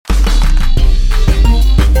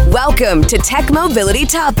Welcome to Tech Mobility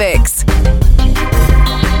Topics.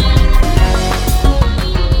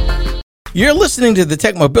 You're listening to the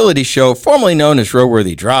Tech Mobility Show, formerly known as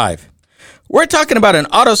Roadworthy Drive. We're talking about an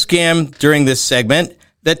auto scam during this segment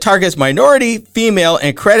that targets minority, female,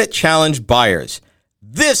 and credit-challenged buyers.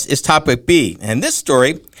 This is Topic B, and this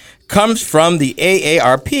story comes from the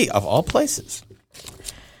AARP, of all places.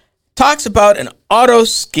 Talks about an auto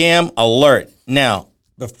scam alert. Now,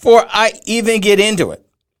 before I even get into it,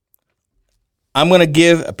 I'm going to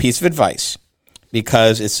give a piece of advice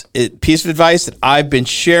because it's a piece of advice that I've been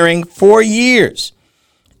sharing for years.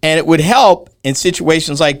 And it would help in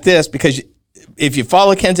situations like this because if you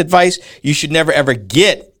follow Ken's advice, you should never, ever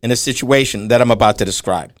get in a situation that I'm about to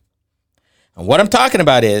describe. And what I'm talking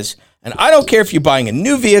about is, and I don't care if you're buying a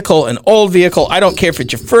new vehicle, an old vehicle, I don't care if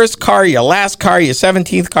it's your first car, your last car, your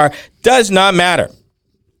 17th car, does not matter.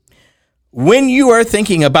 When you are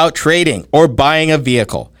thinking about trading or buying a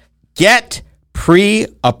vehicle, get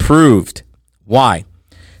pre-approved. Why?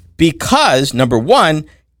 Because, number one,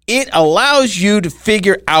 it allows you to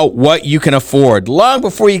figure out what you can afford long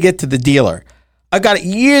before you get to the dealer. I've got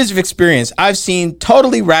years of experience. I've seen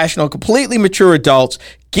totally rational, completely mature adults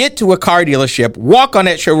get to a car dealership, walk on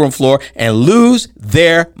that showroom floor, and lose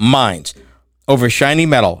their minds over shiny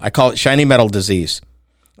metal. I call it shiny metal disease.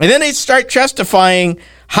 And then they start justifying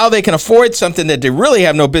how they can afford something that they really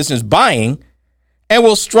have no business buying and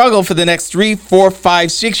will struggle for the next 3, 4,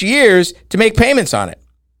 5, 6 years to make payments on it.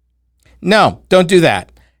 No, don't do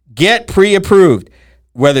that. Get pre-approved.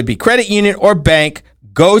 Whether it be credit union or bank,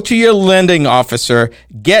 go to your lending officer,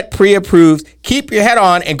 get pre-approved, keep your head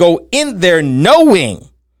on, and go in there knowing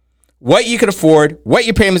what you can afford, what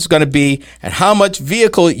your payment's going to be, and how much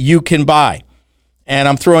vehicle you can buy. And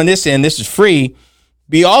I'm throwing this in. This is free.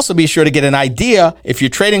 Also be sure to get an idea if you're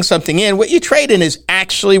trading something in, what your trade-in is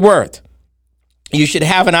actually worth. You should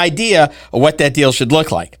have an idea of what that deal should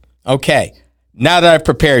look like. Okay, now that I've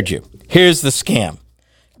prepared you, here's the scam.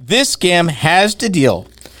 This scam has to deal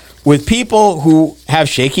with people who have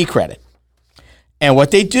shaky credit. And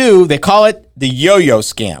what they do, they call it the yo-yo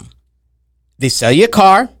scam. They sell you a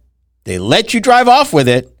car, they let you drive off with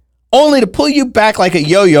it, only to pull you back like a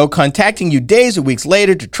yo-yo, contacting you days or weeks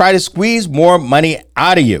later to try to squeeze more money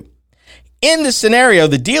out of you. In this scenario,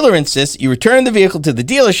 the dealer insists you return the vehicle to the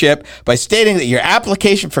dealership by stating that your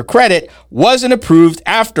application for credit wasn't approved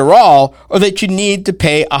after all, or that you need to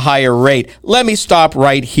pay a higher rate. Let me stop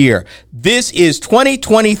right here. This is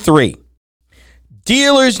 2023.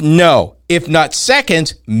 Dealers know, if not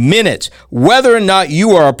seconds, minutes, whether or not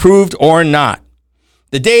you are approved or not.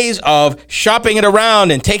 The days of shopping it around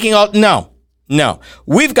and taking out, no.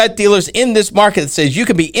 We've got dealers in this market that says you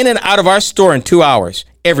can be in and out of our store in 2 hours.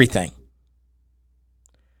 Everything.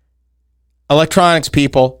 Electronics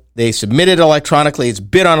people, they submit it electronically, it's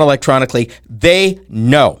bid on electronically. They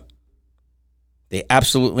know. They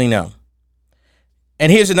absolutely know.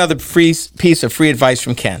 And here's another piece of free advice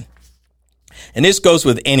from Ken. And this goes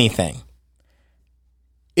with anything.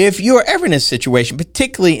 If you're ever in a situation,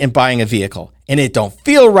 particularly in buying a vehicle, and it don't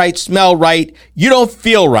feel right, smell right, you don't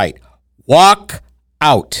feel right, walk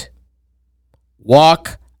out.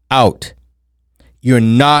 Walk out. You're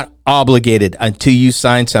not obligated until you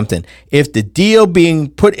sign something. If the deal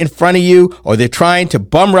being put in front of you, or they're trying to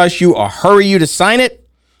bum rush you or hurry you to sign it,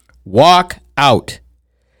 walk out.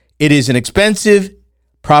 It is an expensive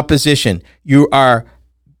proposition. You are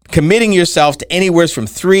committing yourself to anywhere from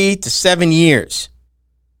 3 to 7 years.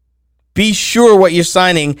 Be sure what you're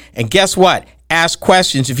signing, and guess what? Ask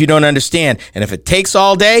questions if you don't understand. And if it takes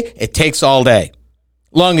all day, it takes all day.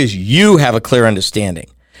 Long as you have a clear understanding.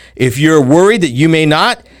 If you're worried that you may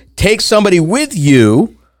not, take somebody with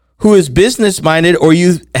you who is business-minded or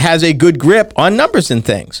has a good grip on numbers and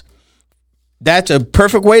things. That's a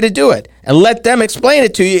perfect way to do it. And let them explain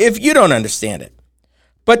it to you if you don't understand it.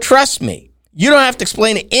 But trust me, you don't have to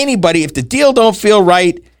explain to anybody if the deal don't feel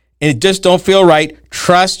right and it just don't feel right.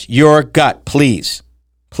 Trust your gut, please.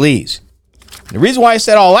 Please. The reason why I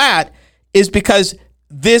said all that is because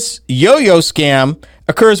this yo-yo scam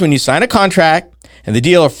occurs when you sign a contract and the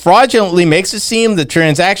dealer fraudulently makes it seem the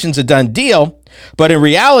transaction's a done deal, but in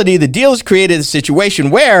reality, the deal has created a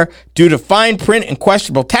situation where, due to fine print and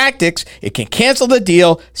questionable tactics, it can cancel the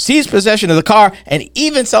deal, seize possession of the car, and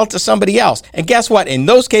even sell it to somebody else. And guess what? In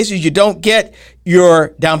those cases, you don't get your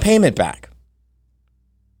down payment back.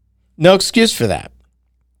 No excuse for that.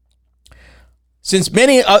 Since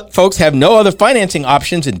many folks have no other financing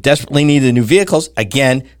options and desperately need the new vehicles,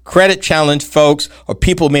 again, credit challenged folks or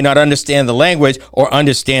people who may not understand the language or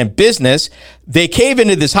understand business, they cave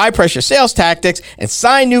into this high pressure sales tactics and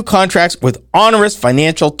sign new contracts with onerous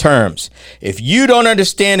financial terms. If you don't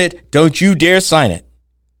understand it, don't you dare sign it.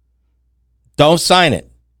 Don't sign it.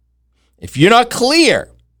 If you're not clear,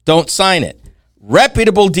 don't sign it.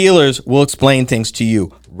 Reputable dealers will explain things to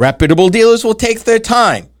you. Reputable dealers will take their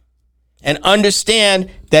time and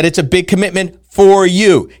understand that it's a big commitment for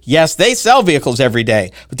you. Yes, they sell vehicles every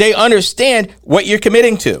day, but they understand what you're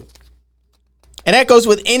committing to. And that goes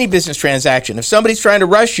with any business transaction. If somebody's trying to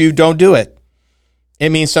rush you, don't do it.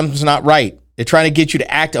 It means something's not right. They're trying to get you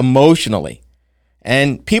to act emotionally.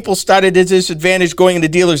 And people started at a disadvantage going into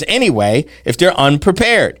dealers anyway if they're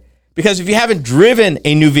unprepared. Because if you haven't driven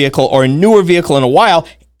a new vehicle or a newer vehicle in a while,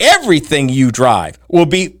 everything you drive will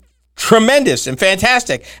be tremendous and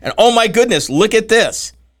fantastic. And oh my goodness, look at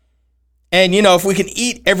this. And if we can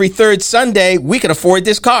eat every third Sunday, we can afford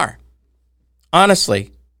this car.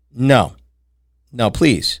 Honestly, no. No,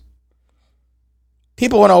 please.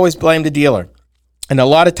 People want to always blame the dealer. And a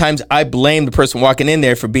lot of times I blame the person walking in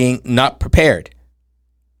there for being not prepared.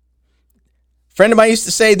 A friend of mine used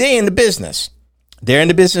to say, they're in the business. They're in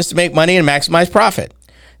the business to make money and maximize profit.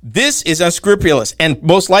 This is unscrupulous and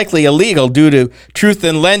most likely illegal due to truth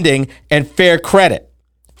in lending and fair credit,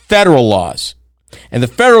 federal laws. And the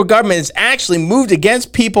federal government has actually moved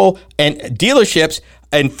against people and dealerships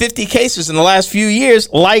in 50 cases in the last few years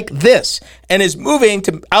like this, and is moving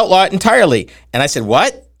to outlaw it entirely. And I said,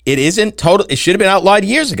 what? It isn't total. It should have been outlawed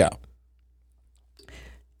years ago.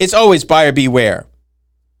 It's always buyer beware,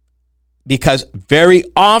 because very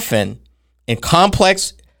often in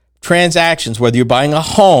complex transactions, whether you're buying a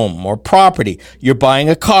home or property, you're buying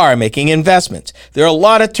a car, making investments, there are a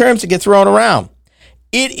lot of terms that get thrown around.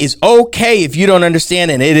 It is okay if you don't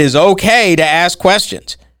understand, and it is okay to ask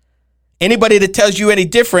questions. Anybody that tells you any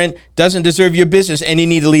different doesn't deserve your business, and you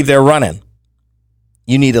need to leave there running.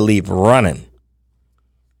 You need to leave running.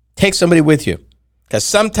 Take somebody with you, because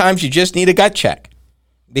sometimes you just need a gut check.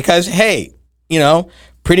 Because, hey,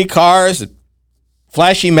 pretty cars,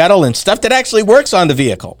 flashy metal, and stuff that actually works on the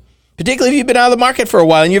vehicle. Particularly if you've been out of the market for a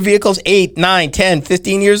while and your vehicle's 8, 9, 10,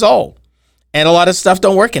 15 years old. And a lot of stuff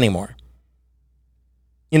don't work anymore.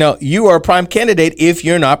 You are a prime candidate if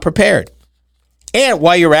you're not prepared. And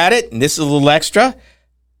while you're at it, and this is a little extra,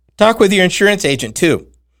 talk with your insurance agent too.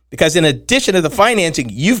 Because in addition to the financing,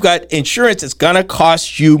 you've got insurance that's going to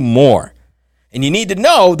cost you more. And you need to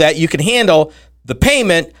know that you can handle the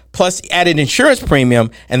payment plus added insurance premium,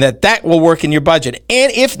 and that will work in your budget.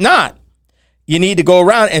 And if not, you need to go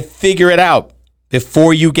around and figure it out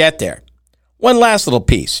before you get there. One last little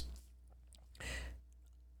piece.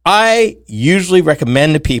 I usually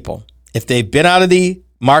recommend to people, if they've been out of the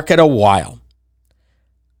market a while,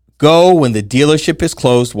 go when the dealership is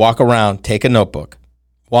closed, walk around, take a notebook.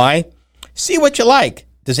 Why? See what you like.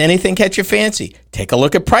 Does anything catch your fancy? Take a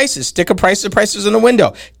look at prices. Stick a prices in the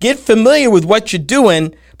window. Get familiar with what you're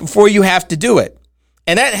doing before you have to do it.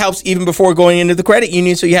 And that helps even before going into the credit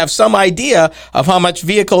union, so you have some idea of how much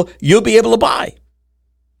vehicle you'll be able to buy.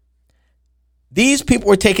 These people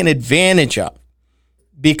were taken advantage of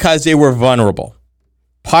because they were vulnerable.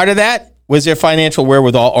 Part of that was their financial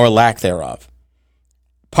wherewithal or lack thereof.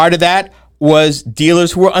 Part of that was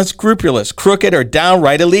dealers who were unscrupulous, crooked, or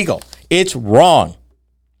downright illegal. It's wrong.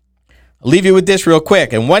 I'll leave you with this real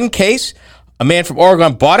quick. In one case, a man from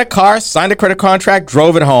Oregon bought a car, signed a credit contract,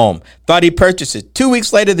 drove it home, thought he purchased it. 2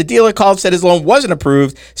 weeks later, the dealer called, said his loan wasn't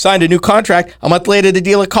approved, signed a new contract. A month later, the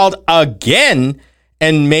dealer called again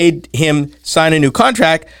and made him sign a new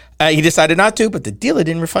contract. He decided not to, but the dealer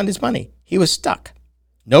didn't refund his money. He was stuck.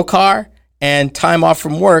 No car and time off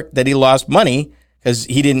from work that he lost money because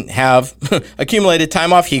he didn't have accumulated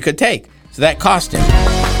time off he could take. So that cost him.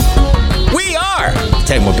 We are the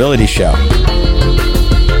Tech Mobility Show.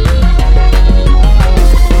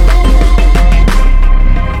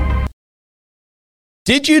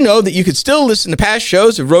 Did you know that you could still listen to past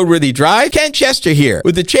shows of Roadworthy Drive? Ken Chester here.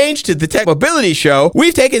 With the change to the Tech Mobility Show,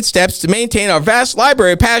 we've taken steps to maintain our vast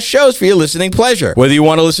library of past shows for your listening pleasure. Whether you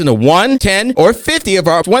want to listen to 1, 10, or 50 of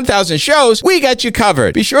our 1,000 shows, we got you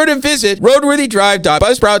covered. Be sure to visit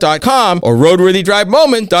roadworthydrive.buzzsprout.com or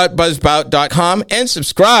roadworthydrivemoment.buzzsprout.com and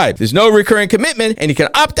subscribe. There's no recurring commitment, and you can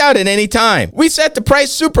opt out at any time. We set the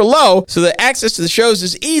price super low so that access to the shows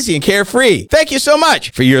is easy and carefree. Thank you so much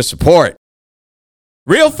for your support.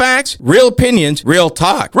 Real facts, real opinions, real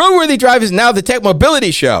talk. Roadworthy Drive is now the Tech Mobility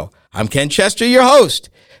Show. I'm Ken Chester, your host.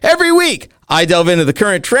 Every week, I delve into the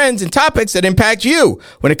current trends and topics that impact you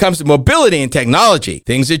when it comes to mobility and technology.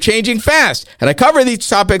 Things are changing fast, and I cover these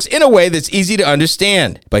topics in a way that's easy to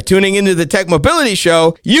understand. By tuning into the Tech Mobility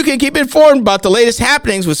Show, you can keep informed about the latest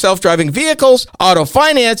happenings with self-driving vehicles, auto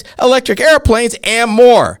finance, electric airplanes, and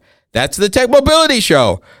more. That's the Tech Mobility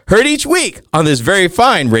Show, heard each week on this very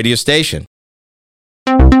fine radio station.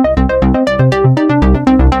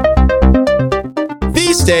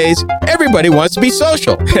 These days, everybody wants to be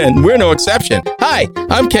social, and we're no exception. Hi,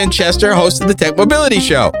 I'm Ken Chester, host of the Tech Mobility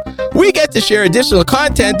Show. We get to share additional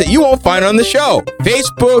content that you won't find on the show.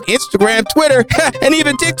 Facebook, Instagram, Twitter, and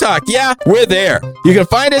even TikTok. Yeah, we're there. You can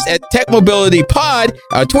find us at Tech Mobility Pod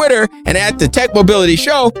on Twitter and at the Tech Mobility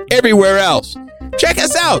Show everywhere else. Check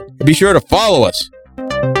us out and be sure to follow us.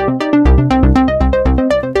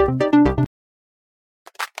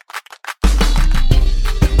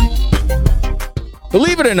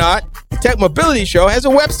 Believe it or not, the Tech Mobility Show has a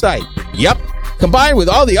website. Yep. Combined with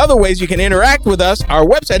all the other ways you can interact with us, our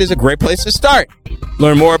website is a great place to start.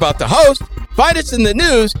 Learn more about the host, find us in the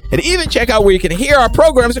news, and even check out where you can hear our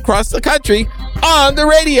programs across the country on the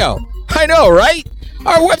radio. I know, right?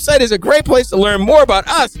 Our website is a great place to learn more about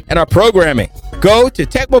us and our programming. Go to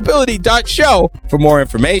techmobility.show for more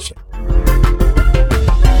information.